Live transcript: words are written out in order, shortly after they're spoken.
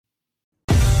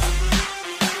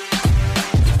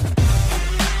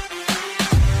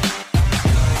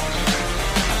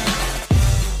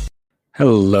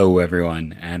Hello,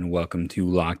 everyone, and welcome to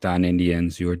Locked On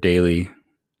Indians, your daily,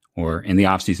 or in the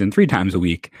offseason, 3 times a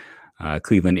week,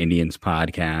 Cleveland Indians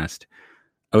podcast.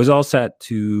 I was all set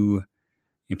to,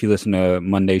 if you listen to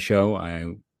Monday's show,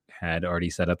 I had already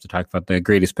set up to talk about the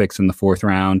greatest picks in the fourth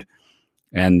round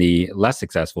and the less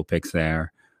successful picks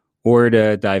there, or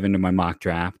to dive into my mock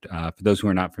draft. For those who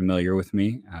are not familiar with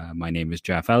me, my name is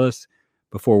Jeff Ellis.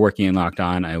 Before working in Locked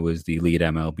On, I was the lead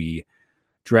MLB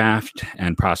draft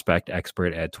and prospect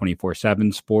expert at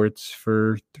 24/7 Sports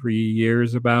for 3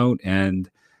 years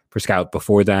and for Scout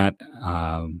before that.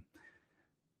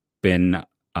 Been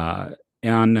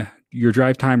on your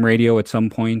drive time radio at some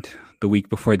point the week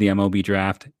before the MLB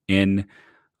draft in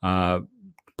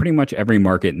pretty much every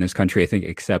market in this country, I think,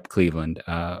 except Cleveland,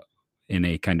 in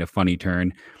a kind of funny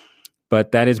turn.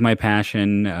 But that is my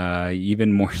passion,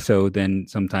 even more so than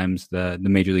sometimes the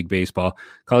Major League Baseball.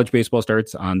 College baseball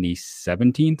starts on the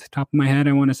 17th, top of my head,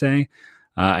 I want to say.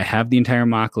 I have the entire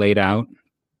mock laid out.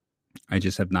 I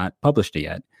just have not published it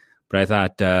yet. But I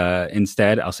thought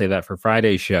instead, I'll save that for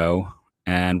Friday's show,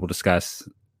 and we'll discuss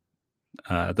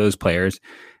those players.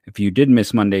 If you did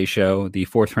miss Monday's show, the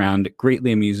fourth round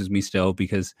greatly amuses me still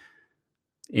because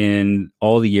in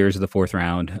all the years of the fourth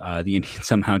round, the Indians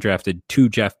somehow drafted 2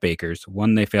 Jeff Bakers.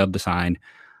 One they failed to sign,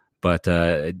 but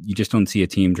you just don't see a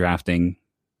team drafting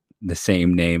the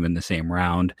same name in the same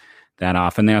round that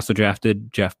often. They also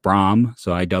drafted Jeff Brom,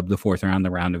 so I dubbed the fourth round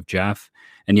the round of Jeff.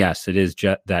 And yes, it is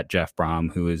that Jeff Brom,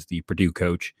 who is the Purdue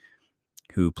coach,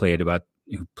 who played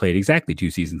exactly 2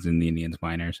 seasons in the Indians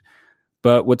minors.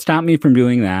 But what stopped me from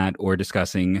doing that or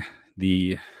discussing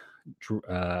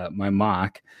my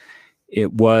mock,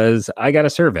 it was I got a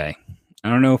survey. I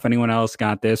don't know if anyone else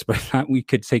got this, but I thought we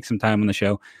could take some time on the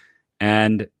show.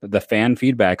 And the fan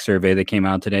feedback survey that came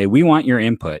out today, we want your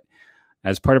input.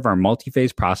 As part of our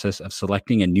multi-phase process of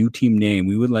selecting a new team name,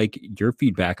 we would like your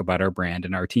feedback about our brand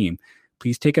and our team.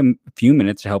 Please take a few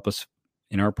minutes to help us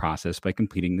in our process by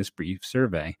completing this brief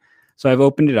survey. So I've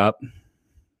opened it up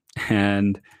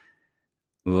and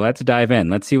let's dive in.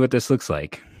 Let's see what this looks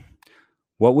like.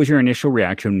 What was your initial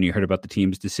reaction when you heard about the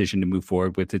team's decision to move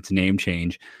forward with its name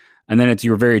change? And then it's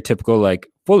your very typical, like,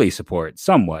 fully support,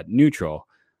 somewhat neutral.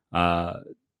 It's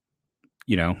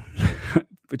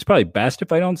probably best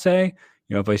if I don't say,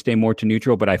 if I stay more to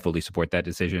neutral, but I fully support that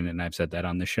decision. And I've said that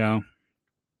on the show.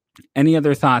 Any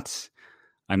other thoughts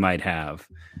I might have?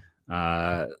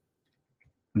 I'm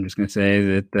just going to say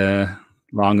that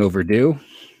long overdue.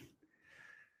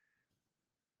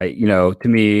 To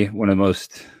me, one of the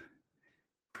most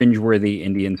cringeworthy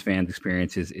Indians fans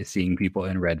experiences is seeing people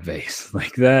in red face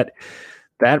like that.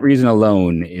 That reason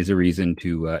alone is a reason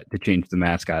to change the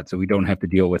mascot, so we don't have to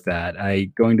deal with that.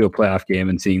 Going to a playoff game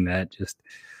and seeing that just,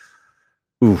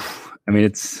 oof. I mean,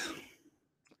 it's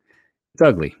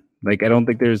ugly. Like, I don't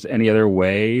think there's any other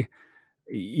way.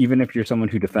 Even if you're someone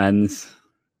who defends,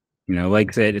 like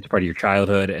I said, it's part of your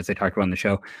childhood. As I talked about on the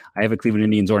show, I have a Cleveland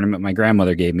Indians ornament my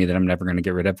grandmother gave me that I'm never going to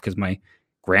get rid of because my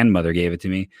grandmother gave it to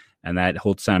me, and that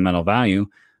holds sentimental value.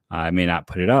 I may not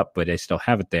put it up, but I still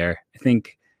have it there. I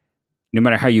think no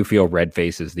matter how you feel, red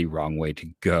face is the wrong way to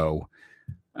go.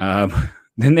 Then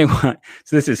they want,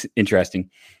 so this is interesting.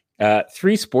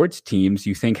 3 sports teams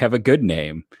you think have a good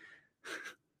name.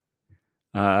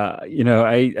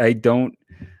 I don't.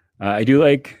 I do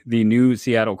like the new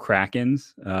Seattle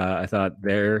Krakens. I thought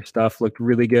their stuff looked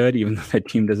really good, even though that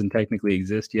team doesn't technically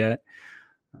exist yet.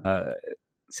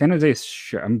 San Jose,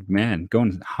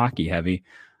 going hockey heavy,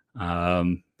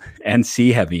 and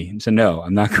sea heavy. So no,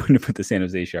 I'm not going to put the San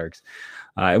Jose Sharks.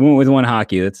 I went with one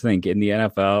hockey. Let's think in the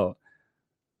NFL.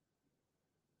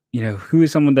 Who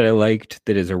is someone that I liked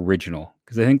that is original?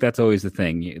 Because I think that's always the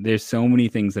thing. There's so many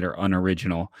things that are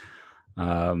unoriginal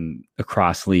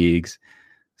across leagues.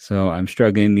 So I'm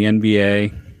struggling. The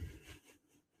NBA,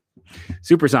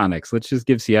 Supersonics. Let's just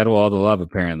give Seattle all the love,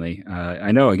 apparently.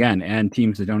 I know, again, and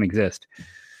teams that don't exist.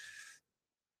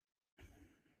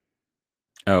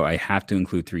 Oh, I have to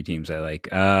include 3 teams I like.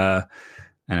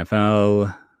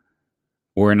 NFL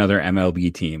or another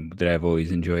MLB team that I've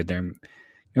always enjoyed them.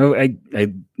 I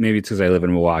maybe it's because I live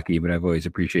in Milwaukee, but I've always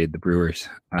appreciated the Brewers.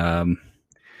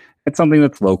 It's something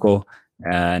that's local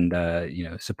and,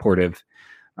 supportive.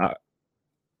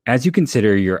 As you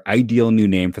consider your ideal new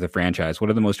name for the franchise, what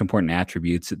are the most important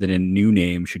attributes that a new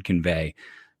name should convey?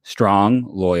 Strong,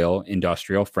 loyal,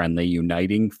 industrial, friendly,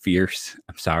 uniting, fierce.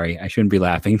 I'm sorry, I shouldn't be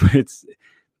laughing, but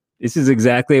this is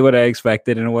exactly what I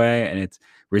expected in a way. And it's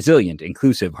resilient,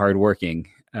 inclusive, hardworking.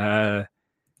 I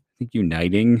think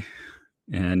uniting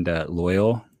and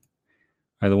loyal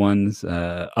are the ones.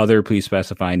 Other, please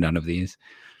specify none of these.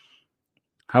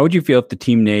 How would you feel if the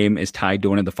team name is tied to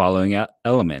one of the following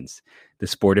elements? The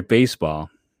sport of baseball.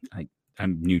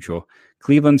 I'm neutral.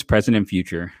 Cleveland's present and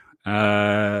future.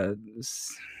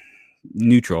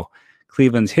 Neutral.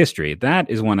 Cleveland's history. That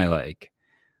is one I like.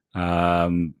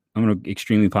 I'm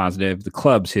extremely positive. The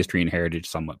club's history and heritage,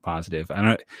 somewhat positive. I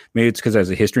don't. Maybe it's because I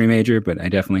was a history major, but I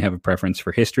definitely have a preference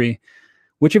for history.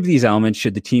 Which of these elements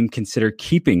should the team consider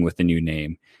keeping with the new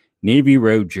name? Navy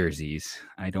road jerseys.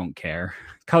 I don't care.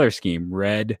 Color scheme: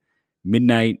 red,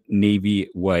 midnight, navy,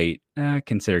 white.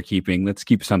 Consider keeping. Let's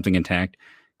keep something intact.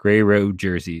 Gray road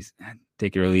jerseys.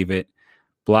 Take it or leave it.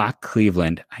 Block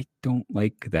Cleveland. I don't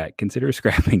like that. Consider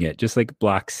scrapping it. Just like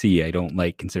Block C, I don't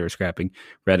like. Consider scrapping.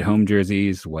 Red home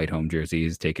jerseys, white home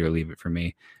jerseys. Take it or leave it for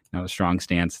me. Not a strong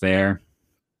stance there.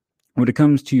 When it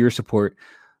comes to your support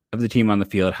of the team on the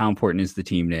field, how important is the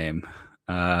team name?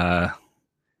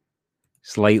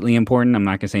 Slightly important. I'm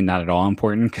not going to say not at all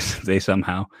important because they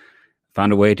somehow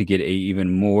found a way to get a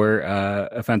even more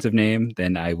offensive name,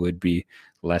 then I would be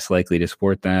less likely to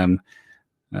support them.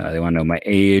 They want to know my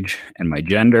age and my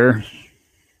gender.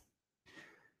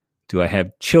 Do I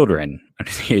have children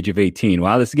under the age of 18?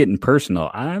 Wow, this is getting personal.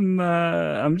 I'm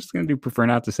just going to prefer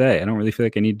not to say. I don't really feel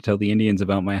like I need to tell the Indians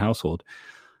about my household.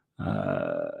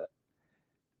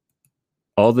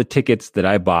 All the tickets that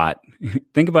I bought.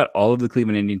 Think about all of the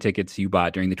Cleveland Indian tickets you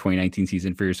bought during the 2019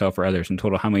 season for yourself or others. In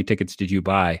total, how many tickets did you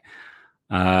buy?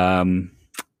 I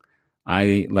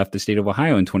left the state of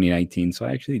Ohio in 2019, so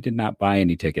I actually did not buy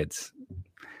any tickets.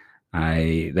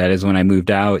 That is when I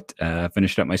moved out,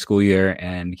 finished up my school year,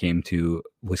 and came to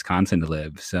Wisconsin to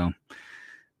live. So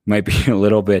might be a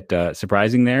little bit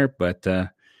surprising there, but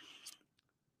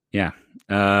yeah.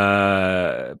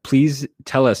 Please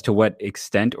tell us to what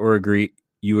extent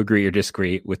you agree or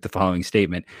disagree with the following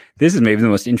statement. This is maybe the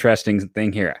most interesting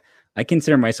thing here. I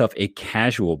consider myself a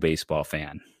casual baseball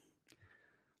fan.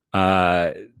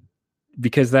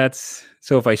 Because that's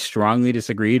so. If I strongly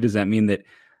disagree, does that mean that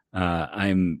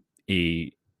I'm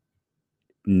a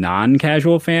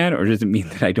non-casual fan, or does it mean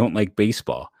that I don't like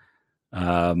baseball?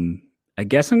 I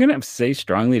guess I'm going to have to say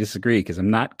strongly disagree because I'm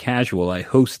not casual. I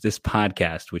host this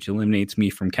podcast, which eliminates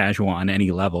me from casual on any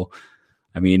level.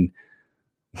 I mean,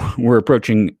 we're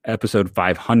approaching episode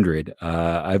 500.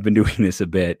 I've been doing this a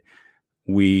bit.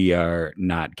 We are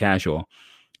not casual.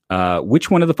 Which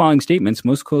one of the following statements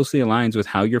most closely aligns with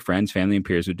how your friends, family, and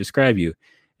peers would describe you?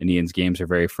 Indians games are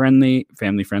very friendly,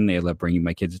 family friendly. I love bringing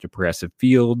my kids to Progressive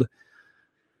Field.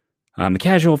 I'm a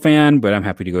casual fan, but I'm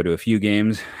happy to go to a few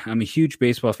games. I'm a huge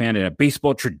baseball fan and a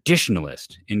baseball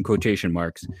traditionalist, in quotation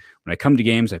marks. When I come to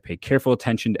games, I pay careful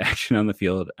attention to action on the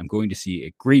field. I'm going to see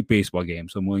a great baseball game,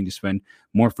 so I'm willing to spend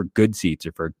more for good seats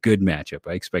or for a good matchup.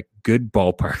 I expect good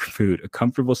ballpark food, a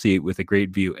comfortable seat with a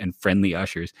great view, and friendly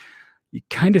ushers. You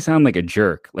kind of sound like a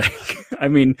jerk. Like, I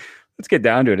mean, let's get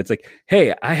down to it. It's like,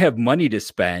 hey, I have money to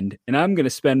spend, and I'm going to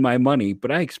spend my money,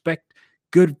 but I expect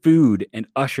good food and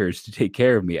ushers to take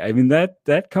care of me. I mean,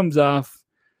 that comes off.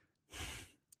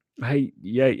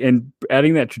 And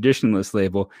adding that traditionalist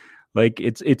label, like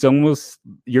it's almost,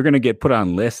 you're going to get put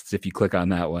on lists if you click on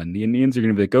that one. The Indians are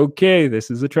going to be like, okay,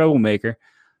 this is a troublemaker.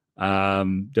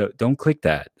 Don't click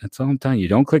that. That's all I'm telling you.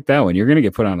 Don't click that one. You're going to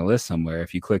get put on a list somewhere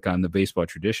if you click on the baseball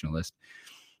traditionalist.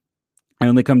 I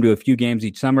only come to a few games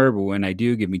each summer, but when I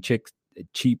do, give me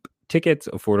cheap tickets,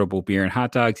 affordable beer and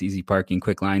hot dogs, easy parking,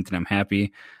 quick lines, and I'm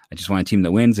happy. I just want a team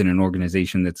that wins and an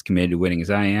organization that's committed to winning as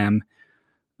I am.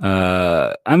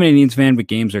 I'm an Indians fan, but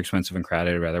games are expensive and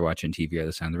crowded. I'd rather watch on TV or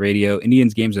listen on the radio.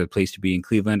 Indians games are the place to be in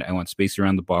Cleveland. I want space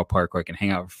around the ballpark where I can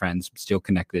hang out with friends, but still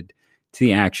connected to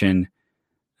the action.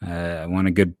 I want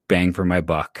a good bang for my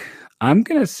buck. I'm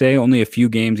going to say only a few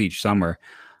games each summer.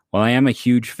 While I am a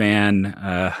huge fan,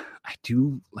 I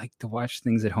do like to watch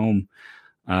things at home.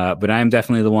 But I'm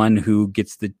definitely the one who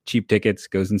gets the cheap tickets,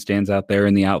 goes and stands out there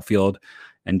in the outfield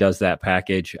and does that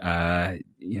package. You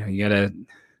got to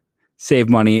save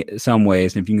money some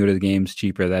ways. And if you can go to the games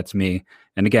cheaper, that's me.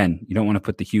 And again, you don't want to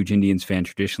put the huge Indians fan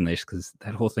traditionalist because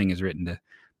that whole thing is written to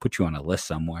put you on a list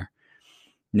somewhere.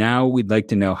 Now we'd like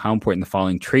to know how important the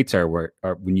following traits are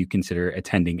when you consider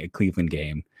attending a Cleveland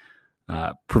game.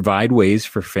 Provide ways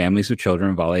for families with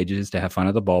children of all ages to have fun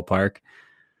at the ballpark.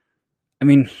 I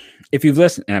mean, if you've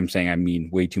listened, and I'm saying I mean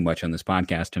way too much on this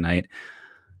podcast tonight.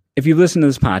 If you've listened to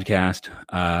this podcast,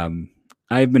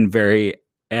 I've been very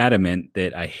adamant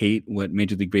that I hate what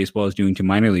Major League Baseball is doing to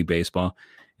minor league baseball.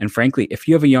 And frankly, if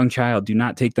you have a young child, do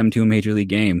not take them to a major league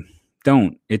game.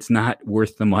 Don't. It's not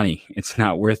worth the money. It's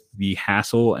not worth the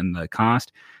hassle and the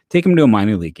cost. Take them to a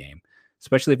minor league game,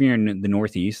 especially if you're in the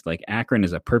Northeast. Like Akron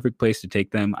is a perfect place to take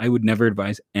them. I would never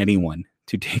advise anyone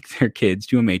to take their kids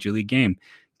to a major league game.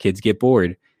 kids get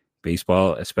bored.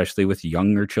 Baseball, especially with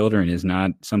younger children, is not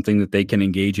something that they can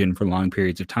engage in for long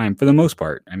periods of time for the most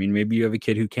part. I mean, maybe you have a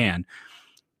kid who can,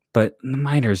 but the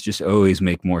minors just always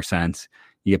make more sense.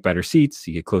 You get better seats,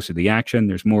 you get closer to the action,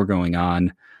 there's more going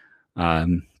on.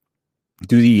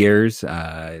 Through the years,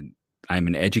 I'm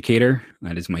an educator.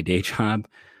 That is my day job.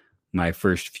 My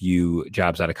first few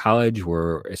jobs out of college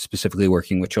were specifically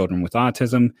working with children with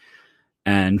autism.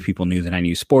 And people knew that I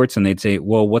knew sports, and they'd say,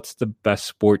 well, what's the best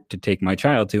sport to take my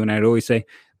child to? And I'd always say,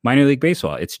 minor league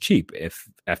baseball. It's cheap. If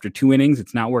after 2 innings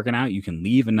it's not working out, you can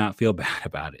leave and not feel bad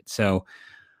about it. So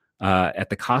at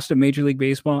the cost of Major League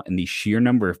Baseball and the sheer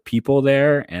number of people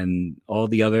there and all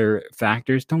the other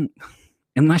factors,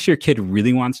 unless your kid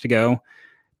really wants to go,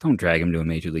 don't drag him to a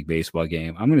Major League Baseball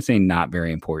game. I'm going to say not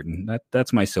very important.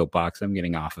 That's my soapbox. I'm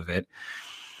getting off of it.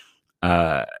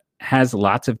 Has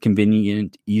lots of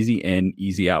convenient, easy in,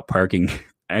 easy out parking.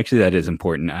 Actually, that is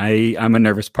important. I'm a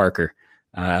nervous parker.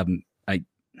 I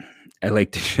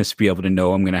like to just be able to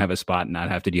know I'm going to have a spot and not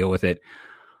have to deal with it.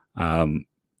 I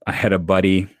had a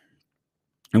buddy,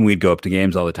 and we'd go up to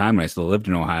games all the time when I still lived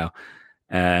in Ohio.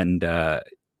 And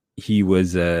he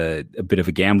was a bit of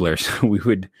a gambler. So we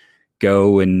would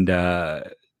go and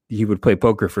he would play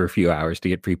poker for a few hours to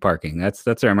get free parking. That's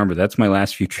I remember. That's my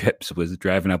last few trips, was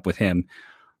driving up with him,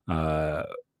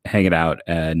 hanging out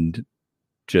and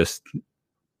just,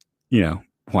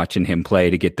 watching him play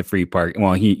to get the free park.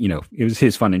 Well, it was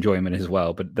his fun enjoyment as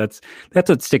well, but that's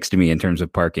what sticks to me in terms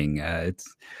of parking.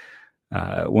 It's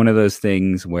one of those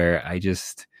things where I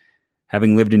just,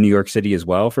 having lived in New York City as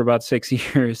well for about 6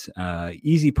 years,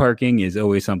 easy parking is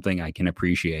always something I can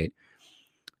appreciate.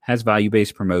 Has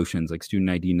value-based promotions like student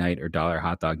ID night or dollar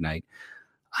hot dog night.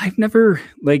 I've never,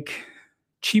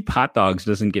 cheap hot dogs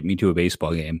doesn't get me to a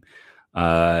baseball game.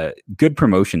 Good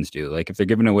promotions do. Like if they're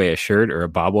giving away a shirt or a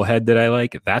bobblehead that I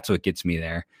like, that's what gets me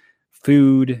there.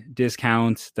 Food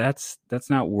discounts, that's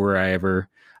not where I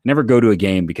never go to a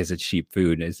game because it's cheap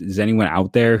food. Is anyone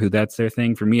out there who that's their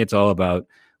thing? For me, it's all about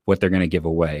what they're going to give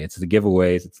away. It's the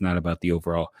giveaways. It's not about the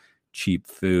overall cheap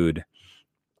food.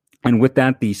 And with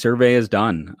that, the survey is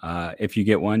done. If you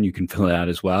get one, you can fill it out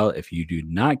as well. If you do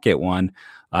not get one,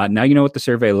 now you know what the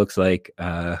survey looks like.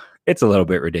 It's a little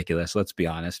bit ridiculous, let's be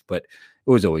honest, but it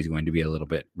was always going to be a little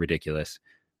bit ridiculous.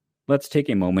 Let's take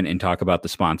a moment and talk about the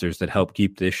sponsors that help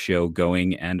keep this show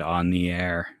going and on the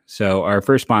air. So our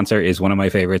first sponsor is one of my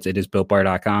favorites. It is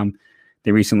BuiltBar.com.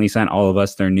 They recently sent all of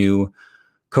us their new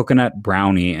coconut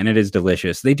brownie, and it is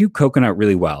delicious. They do coconut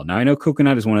really well. Now, I know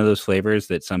coconut is one of those flavors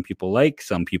that some people like,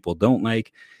 some people don't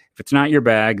like. If it's not your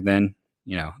bag, then,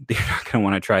 you're not going to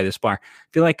want to try this bar.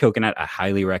 If you like coconut, I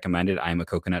highly recommend it. I'm a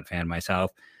coconut fan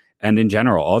myself. And in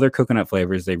general, all their coconut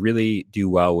flavors, they really do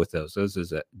well with those.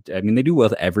 They do well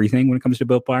with everything when it comes to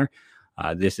Built Bar.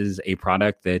 This is a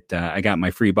product that I got my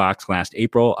free box last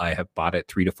April. I have bought it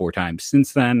 3 to 4 times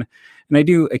since then. And I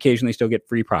do occasionally still get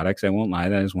free products. I won't lie.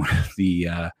 That is one of the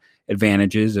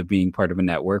advantages of being part of a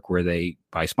network where they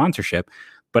buy sponsorship.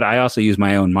 But I also use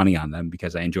my own money on them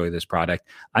because I enjoy this product.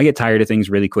 I get tired of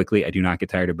things really quickly. I do not get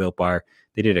tired of Built Bar.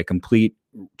 They did a complete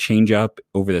change up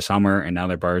over the summer, and now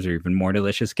their bars are even more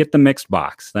delicious. Get the mixed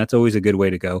box. That's always a good way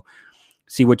to go.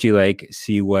 See what you like.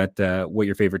 See what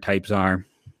your favorite types are.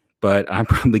 But I'm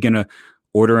probably going to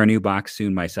order a new box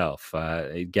soon myself.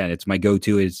 Again, it's my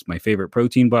go-to. It's my favorite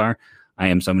protein bar. I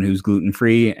am someone who's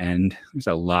gluten-free, and there's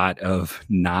a lot of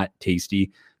not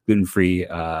tasty gluten-free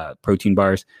protein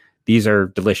bars. These are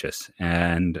delicious,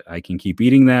 and I can keep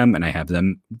eating them, and I have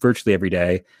them virtually every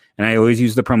day. And I always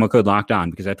use the promo code Locked On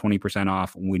because that 20%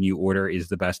 off when you order is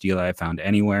the best deal I've found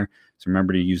anywhere. So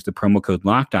remember to use the promo code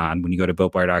Locked On when you go to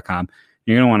BuiltBar.com.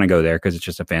 You're going to want to go there because it's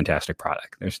just a fantastic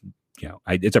product.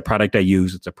 It's a product I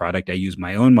use. It's a product I use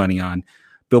my own money on.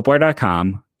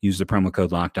 BuiltBar.com. Use the promo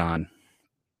code Locked On.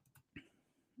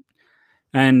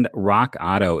 And Rock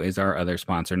Auto is our other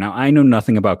sponsor. Now, I know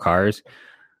nothing about cars.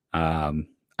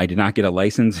 I did not get a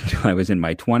license until I was in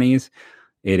my 20s.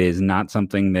 It is not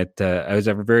something that I was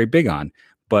ever very big on.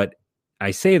 But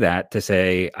I say that to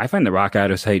say I find the Rock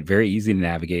Auto site very easy to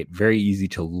navigate, very easy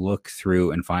to look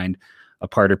through and find a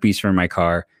part or piece for my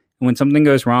car. And when something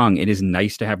goes wrong, it is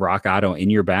nice to have Rock Auto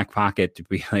in your back pocket to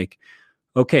be like,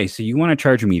 okay, so you want to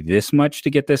charge me this much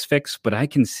to get this fixed, but I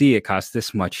can see it costs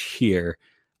this much here.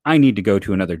 I need to go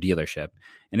to another dealership.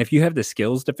 And if you have the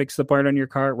skills to fix the part on your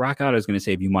car, Rock Auto is going to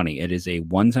save you money. It is a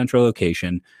one central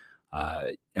location,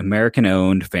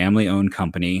 American-owned, family-owned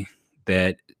company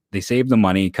that they save the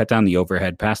money, cut down the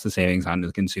overhead, pass the savings on to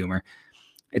the consumer.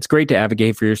 It's great to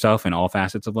advocate for yourself in all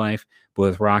facets of life, but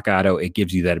with Rock Auto, it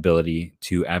gives you that ability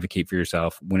to advocate for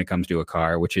yourself when it comes to a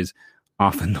car, which is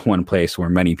often the one place where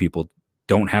many people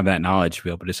don't have that knowledge to be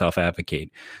able to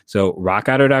self-advocate. So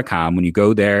rockauto.com, when you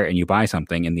go there and you buy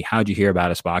something in the How'd You Hear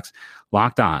About Us box,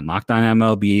 Locked On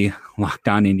MLB, Locked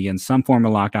On Indians, some form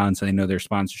of Locked On, so they know their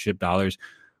sponsorship dollars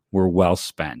were well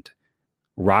spent.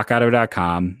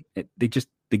 rockauto.com,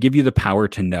 they give you the power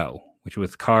to know, which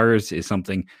with cars is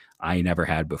something I never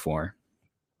had before.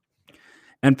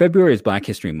 And February is Black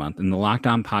History Month, and the Locked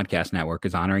On Podcast Network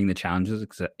is honoring the challenges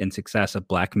and success of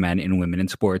Black men and women in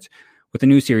sports with a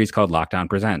new series called Locked On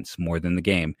Presents More Than the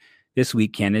Game. This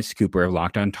week, Candace Cooper of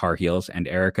Locked On Tar Heels and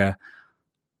Erica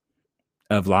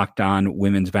of Locked On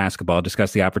Women's Basketball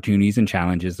discuss the opportunities and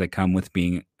challenges that come with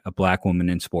being a Black woman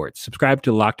in sports. Subscribe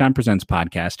to Locked On Presents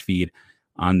podcast feed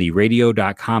on the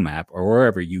radio.com app or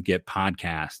wherever you get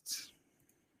podcasts.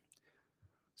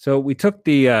 So we took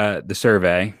the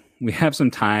survey. We have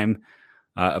some time.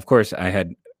 Of course, I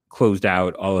had closed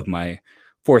out all of my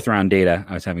fourth round data.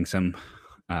 I was having some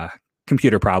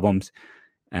computer problems,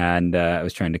 and I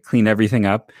was trying to clean everything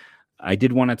up. I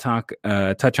did want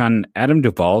to touch on Adam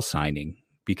Duvall's signing,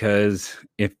 because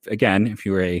if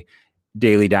you were a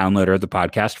daily downloader of the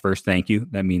podcast, first, thank you.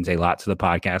 That means a lot to the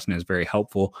podcast and is very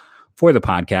helpful for the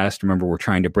podcast. Remember, we're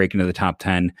trying to break into the top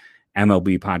 10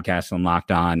 MLB podcast on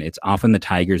Locked On. It's often the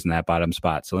Tigers in that bottom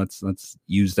spot. So let's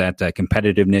use that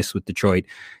competitiveness with Detroit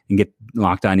and get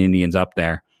Locked On Indians up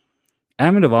there.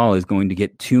 Adam Duvall is going to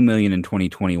get $2 million in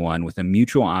 2021 with a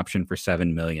mutual option for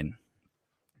 $7 million.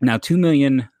 Now, $2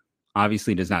 million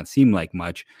obviously does not seem like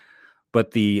much,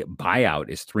 but the buyout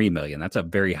is $3 million. That's a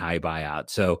very high buyout.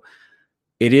 So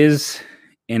it is,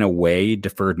 in a way,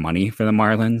 deferred money for the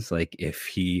Marlins. Like, if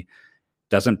he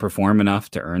doesn't perform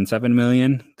enough to earn $7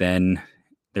 million, then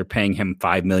they're paying him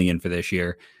 $5 million for this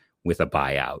year with a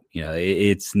buyout. You know,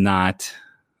 it's not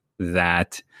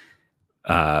that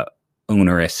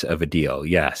onerous of a deal.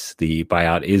 Yes, the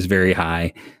buyout is very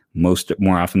high. More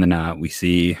often than not, we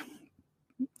see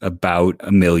about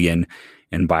 $1 million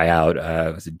in buyout.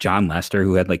 Was it John Lester,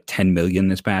 who had like $10 million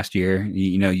this past year?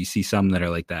 You see some that are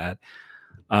like that.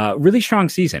 Really strong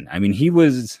season. I mean, he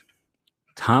was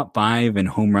top 5 in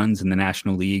home runs in the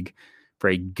National League for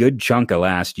a good chunk of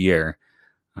last year.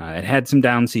 It had some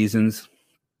down seasons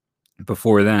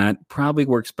before that. Probably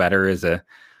works better as a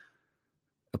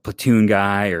platoon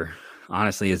guy, or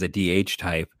honestly as a DH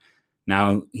type.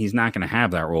 Now, he's not going to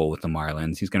have that role with the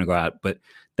Marlins. He's going to go out, but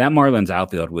that Marlins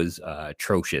outfield was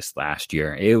atrocious last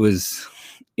year. It was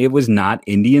not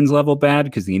Indians level bad,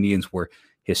 because the Indians were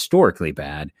historically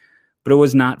bad, but it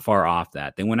was not far off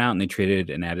that. They went out and they traded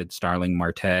and added Starling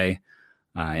Marte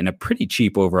in a pretty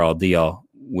cheap overall deal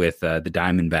with the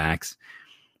Diamondbacks.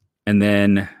 And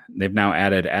then they've now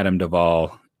added Adam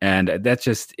Duvall. And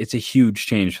it's a huge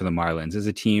change for the Marlins as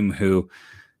a team who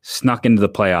snuck into the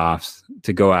playoffs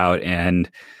to go out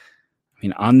and,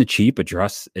 on the cheap,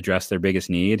 address their biggest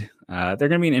need. They're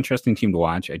going to be an interesting team to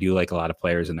watch. I do like a lot of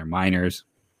players in their minors.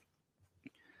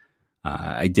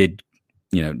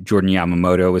 Jordan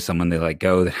Yamamoto was someone they let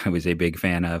go that I was a big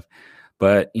fan of.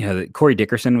 But, Corey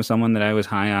Dickerson was someone that I was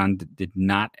high on. He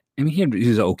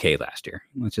was okay last year.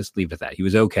 Let's just leave it at that. He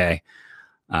was okay.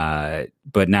 But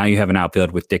now you have an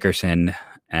outfield with Dickerson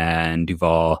and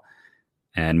Duvall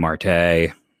and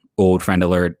Marte, old friend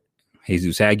alert,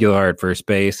 Jesus Aguilar at first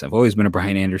base. I've always been a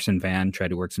Brian Anderson fan, tried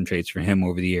to work some trades for him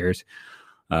over the years.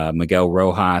 Miguel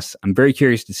Rojas. I'm very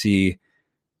curious to see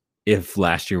if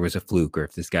last year was a fluke or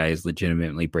if this guy is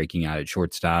legitimately breaking out at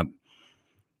shortstop.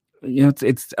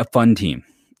 It's a fun team.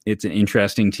 It's an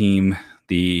interesting team.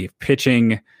 The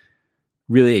pitching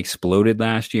really exploded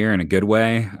last year in a good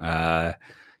way.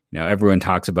 Everyone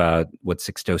talks about what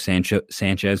Sixto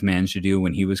Sanchez managed to do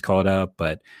when he was called up,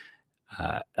 but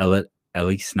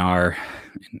Elisnar,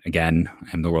 again,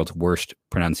 I'm the world's worst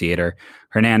pronunciator,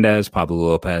 Hernandez, Pablo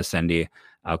Lopez, Sandy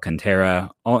Alcantara,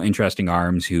 all interesting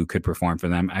arms who could perform for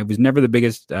them. I was never the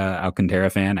biggest Alcantara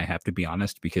fan, I have to be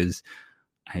honest, because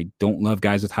I don't love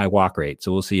guys with high walk rate.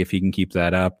 So we'll see if he can keep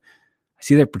that up. I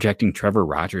see they're projecting Trevor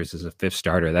Rogers as a 5th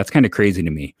starter. That's kind of crazy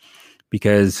to me,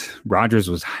 because Rogers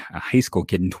was a high school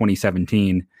kid in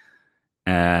 2017.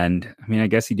 And I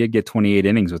guess he did get 28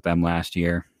 innings with them last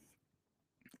year.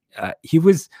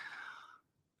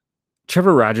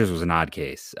 Trevor Rogers was an odd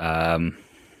case. I want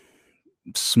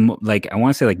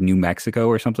to say like New Mexico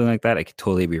or something like that. I could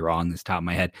totally be wrong this top of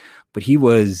my head, but he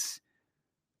was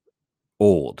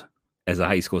old as a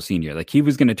high school senior. Like, he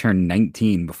was going to turn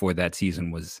 19 before that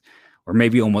season was, or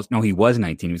maybe almost, no, he was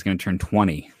 19. He was going to turn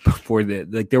 20 before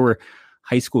there were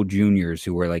high school juniors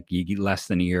who were like less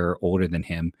than a year older than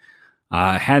him,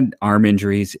 had arm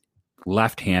injuries,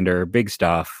 left-hander, big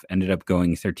stuff, ended up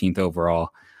going 13th overall.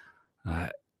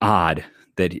 Odd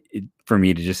for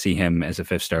me to just see him as a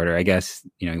fifth starter. I guess,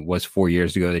 it was 4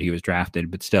 years ago that he was drafted,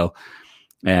 but still.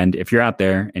 And if you're out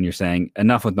there and you're saying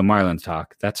enough with the Marlins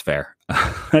talk, that's fair.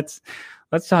 let's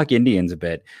talk Indians a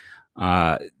bit.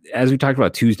 As we talked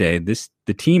about Tuesday,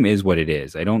 the team is what it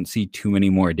is. I don't see too many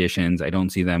more additions. I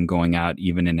don't see them going out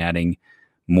even and adding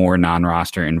more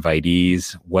non-roster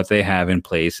invitees. What they have in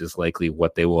place is likely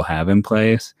what they will have in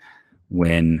place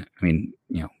when,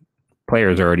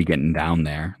 players are already getting down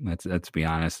there. Let's be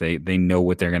honest. They know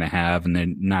what they're going to have, and they're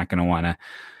not going to want to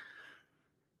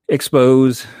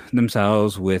expose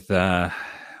themselves with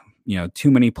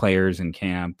too many players in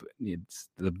camp. It's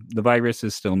the virus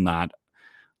is still not,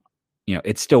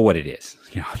 it's still what it is.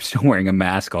 I'm still wearing a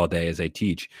mask all day as I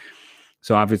teach.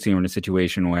 So obviously we're in a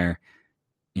situation where,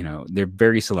 they're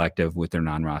very selective with their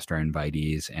non-roster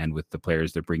invitees and with the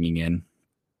players they're bringing in,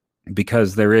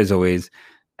 because there is always,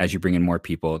 as you bring in more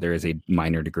people, there is a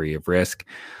minor degree of risk.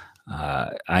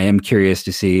 I am curious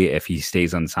to see if he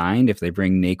stays unsigned, if they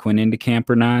bring Naquin into camp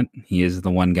or not. He is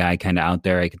the one guy kind of out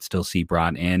there I could still see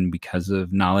brought in because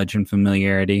of knowledge and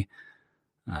familiarity.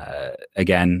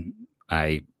 Again,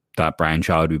 I thought Bryan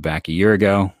Shaw would be back a year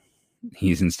ago.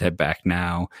 He's instead back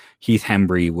now. Heath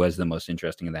Hembree was the most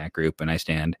interesting of that group, and I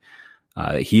stand.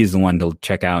 He's the one to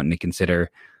check out and to consider.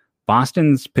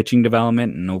 Boston's pitching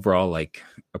development and overall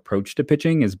approach to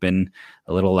pitching has been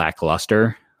a little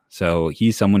lackluster. So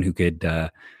he's someone who could,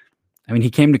 he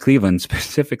came to Cleveland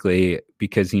specifically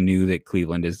because he knew that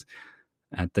Cleveland is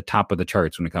at the top of the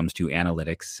charts when it comes to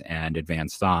analytics and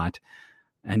advanced thought.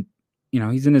 And,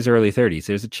 he's in his early 30s.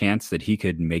 There's a chance that he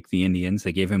could make the Indians.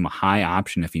 They gave him a high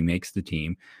option if he makes the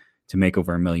team to make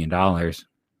over $1 million.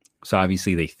 So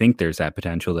obviously they think there's that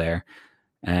potential there.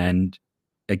 And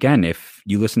again, if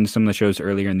you listen to some of the shows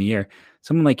earlier in the year,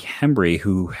 someone like Hembree,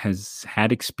 who has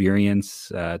had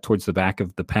experience towards the back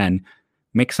of the pen,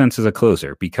 makes sense as a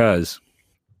closer because,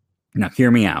 now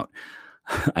hear me out.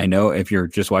 I know if you're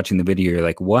just watching the video, you're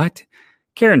like, what?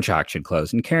 Karinchak should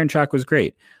close. And Karinchak was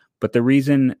great. But the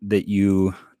reason that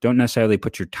you don't necessarily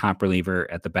put your top reliever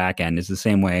at the back end is the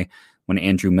same way when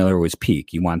Andrew Miller was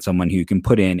peak. You want someone who you can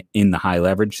put in the high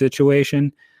leverage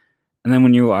situation. And then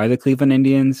when you are the Cleveland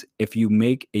Indians, if you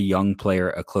make a young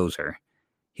player a closer,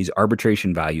 his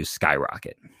arbitration values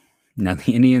skyrocket. Now,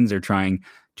 the Indians are trying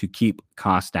to keep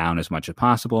costs down as much as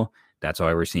possible. That's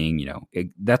why we're seeing,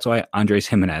 that's why Andres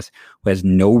Gimenez, who has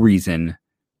no reason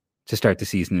to start the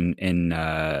season in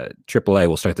AAA,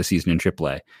 will start the season in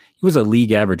AAA. He was a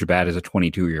league average bat as a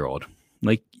 22-year-old.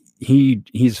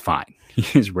 He's fine.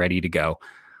 He is ready to go.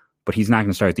 But he's not going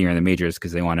to start the year in the majors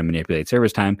because they want to manipulate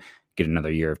service time, get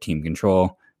another year of team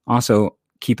control. Also,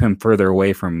 keep him further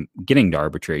away from getting to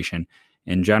arbitration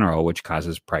in general, which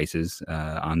causes prices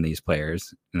on these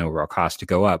players and overall cost to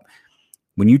go up.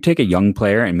 When you take a young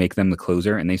player and make them the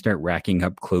closer and they start racking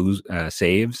up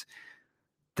saves,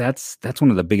 that's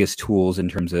one of the biggest tools in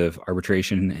terms of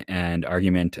arbitration and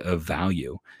argument of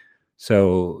value.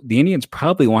 So the Indians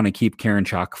probably want to keep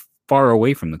Karinchak far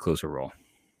away from the closer role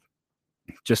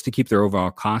just to keep their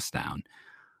overall costs down.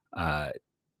 I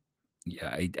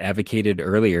advocated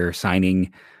earlier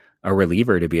signing a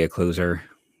reliever to be a closer.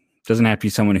 Doesn't have to be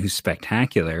someone who's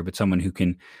spectacular, but someone who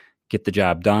can get the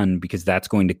job done, because that's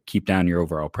going to keep down your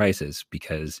overall prices.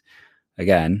 Because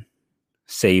again,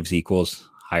 saves equals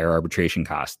higher arbitration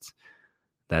costs.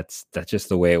 That's just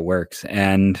the way it works.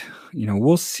 And,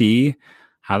 we'll see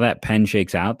how that pen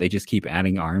shakes out. They just keep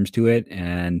adding arms to it.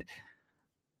 And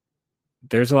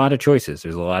there's a lot of choices.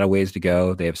 There's a lot of ways to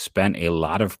go. They have spent a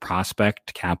lot of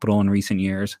prospect capital in recent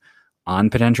years on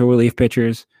potential relief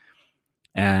pitchers.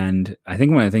 And I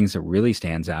think one of the things that really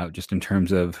stands out just in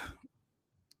terms of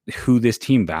who this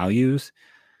team values,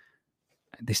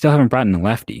 they still haven't brought in a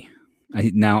lefty.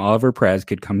 Now, Oliver Perez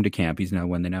could come to camp. He's another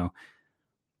one they know.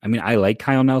 I like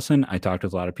Kyle Nelson. I talked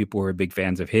with a lot of people who are big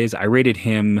fans of his. I rated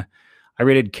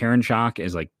Karinchak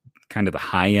as kind of the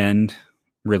high-end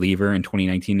reliever in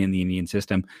 2019 in the Indian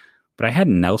system. But I had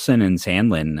Nelson and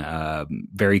Sandlin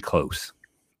very close.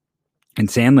 And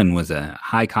Sandlin was a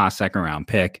high-cost second-round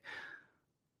pick.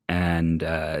 And,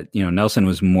 Nelson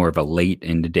was more of a late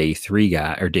into day 3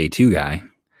 guy or day 2 guy.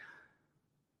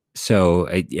 So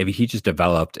he just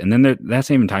developed. And then that's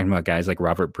even talking about guys like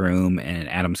Robert Broom and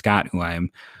Adam Scott, who I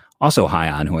am also high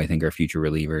on, who I think are future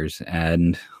relievers.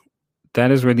 And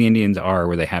that is where the Indians are,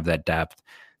 where they have that depth.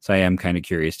 So I am kind of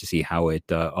curious to see how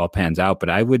it all pans out. But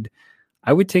I would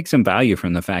take some value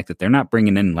from the fact that they're not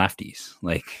bringing in lefties.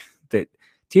 That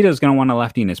Tito's going to want a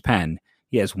lefty in his pen.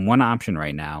 He has one option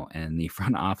right now, and the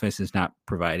front office is not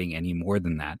providing any more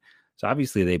than that. So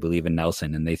obviously they believe in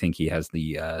Nelson, and they think he has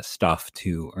the stuff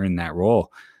to earn that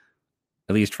role,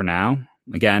 at least for now.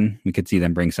 Again, we could see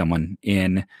them bring someone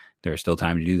in. There's still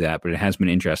time to do that, but it has been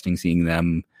interesting seeing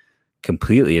them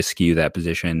completely askew that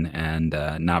position and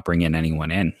not bring in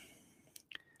anyone in.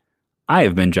 I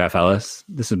have been Jeff Ellis.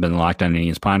 This has been the Locked On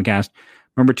Indians podcast.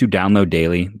 Remember to download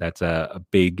daily. That's a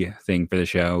big thing for the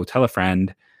show. Tell a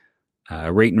friend,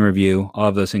 rate and review. All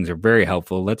of those things are very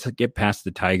helpful. Let's get past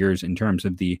the Tigers in terms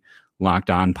of the Locked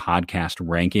On podcast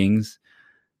rankings.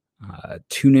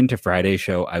 Tune into Friday's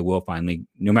show. I will finally,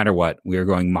 no matter what, we are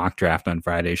going mock draft on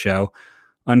Friday's show.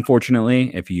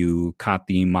 Unfortunately, if you caught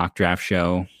the mock draft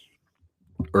show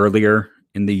earlier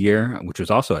in the year, which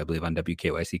was also, I believe, on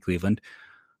WKYC Cleveland,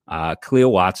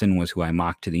 Khalil Watson was who I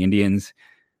mocked to the Indians.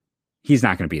 He's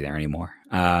not going to be there anymore.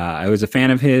 I was a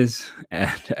fan of his,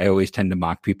 and I always tend to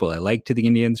mock people I like to the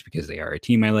Indians because they are a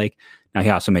team I like. Now, he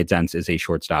also made sense as a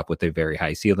shortstop with a very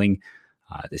high ceiling.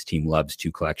 This team loves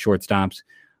to collect shortstops.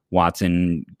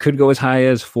 Watson could go as high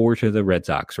as 4 to the Red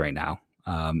Sox right now.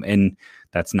 And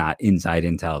that's not inside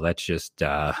intel. That's just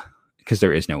because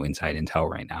there is no inside intel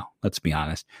right now. Let's be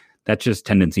honest. That's just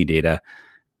tendency data.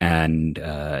 And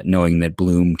knowing that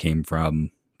Bloom came from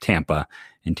Tampa,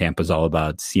 and Tampa's all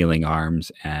about sealing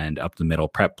arms and up the middle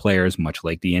prep players, much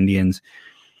like the Indians.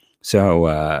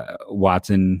 So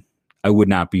Watson, I would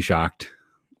not be shocked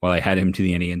while I had him to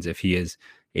the Indians if he is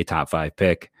a top 5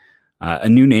 pick. A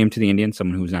new name to the Indians,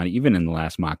 someone who's not even in the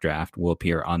last mock draft, will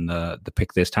appear on the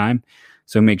pick this time.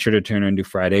 So make sure to turn into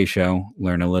Friday's show,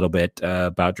 learn a little bit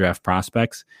about draft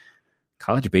prospects.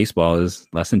 College baseball is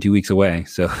less than 2 weeks away,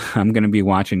 so I'm going to be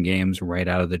watching games right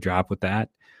out of the drop with that.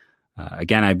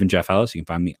 Again, I've been Jeff Ellis. You can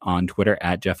find me on Twitter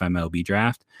at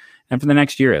JeffMLBDraft. And for the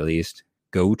next year at least,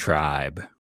 go Tribe.